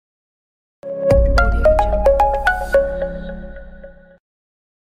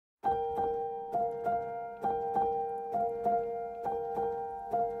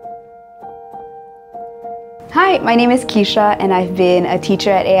Hi, my name is Qysha and I've been a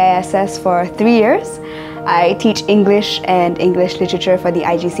teacher at AISS for 3 years. I teach English and English literature for the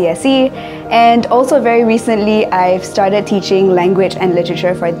IGCSE, and also very recently I've started teaching language and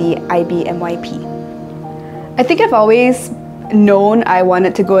literature for the IB-MYP. I think I've always known I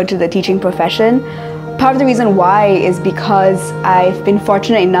wanted to go into the teaching profession. Part of the reason why is because I've been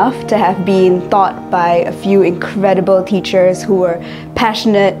fortunate enough to have been taught by a few incredible teachers who were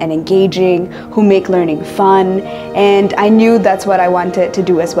passionate and engaging, who make learning fun, and I knew that's what I wanted to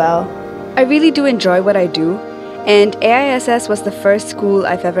do as well. I really do enjoy what I do, and AISS was the first school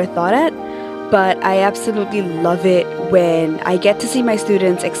I've ever taught at, but I absolutely love it when I get to see my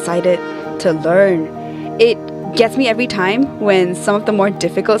students excited to learn. It gets me every time when some of the more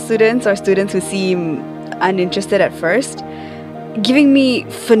difficult students or students who seem uninterested at first, giving me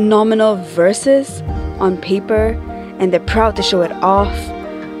phenomenal verses on paper, and they're proud to show it off.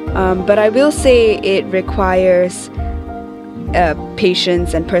 But I will say it requires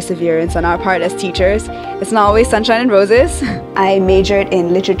patience and perseverance on our part as teachers. It's not always sunshine and roses. I majored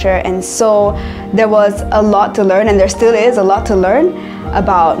in literature, and so there was a lot to learn, and there still is a lot to learn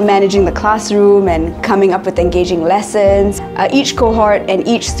about managing the classroom and coming up with engaging lessons. Each cohort and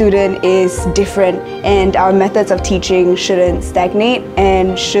each student is different, and our methods of teaching shouldn't stagnate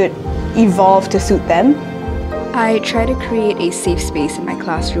and should evolve to suit them. I try to create a safe space in my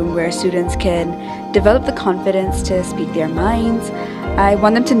classroom where students can develop the confidence to speak their minds. I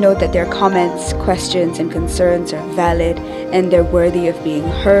want them to know that their comments, questions, and concerns are valid and they're worthy of being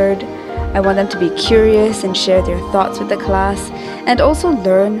heard. I want them to be curious and share their thoughts with the class, and also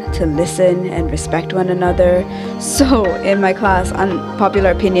learn to listen and respect one another. So in my class,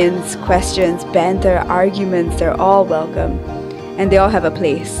 unpopular opinions, questions, banter, arguments, they're all welcome, and they all have a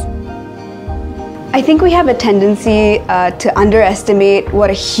place. I think we have a tendency to underestimate what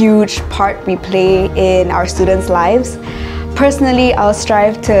a huge part we play in our students' lives. Personally, I'll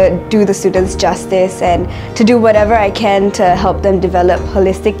strive to do the students justice and to do whatever I can to help them develop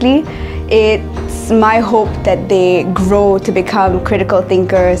holistically. It's my hope that they grow to become critical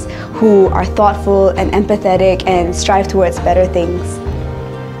thinkers who are thoughtful and empathetic and strive towards better things.